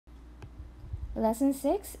Lesson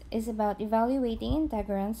 6 is about evaluating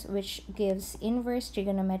integrands, which gives inverse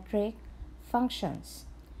trigonometric functions.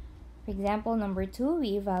 For example, number 2,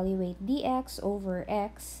 we evaluate dx over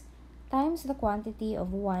x times the quantity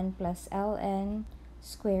of 1 plus ln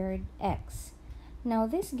squared x. Now,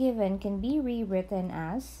 this given can be rewritten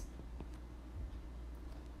as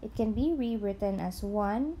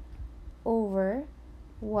 1 over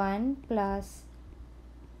 1 plus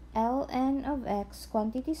ln of x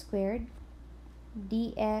quantity squared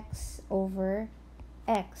dx over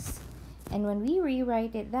x. And when we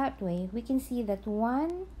rewrite it that way, we can see that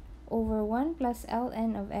 1 over 1 plus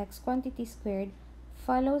ln of x quantity squared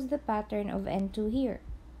follows the pattern of n2 here,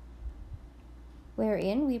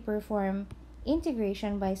 wherein we perform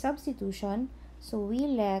integration by substitution. So we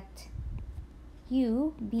let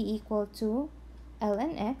u be equal to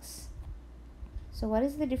ln x. So what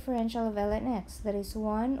is the differential of ln x? That is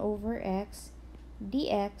 1 over x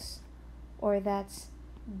dx, or that's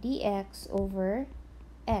dx over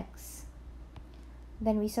x.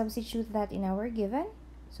 Then we substitute that in our given.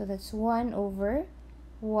 So that's 1 over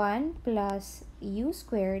 1 plus u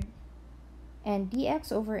squared, and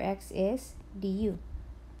dx over x is du.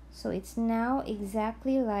 So it's now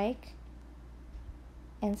exactly like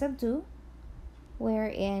n sub 2,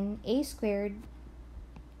 wherein a squared,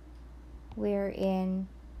 where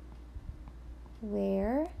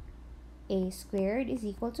a squared is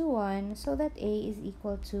equal to 1, so that a is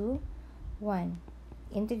equal to 1.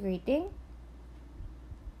 Integrating,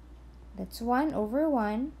 that's 1 over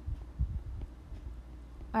 1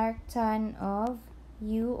 arctan of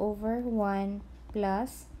u over 1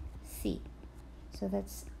 plus c. So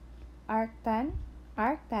that's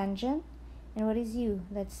arctangent, and what is u?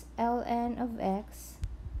 That's ln of x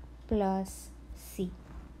plus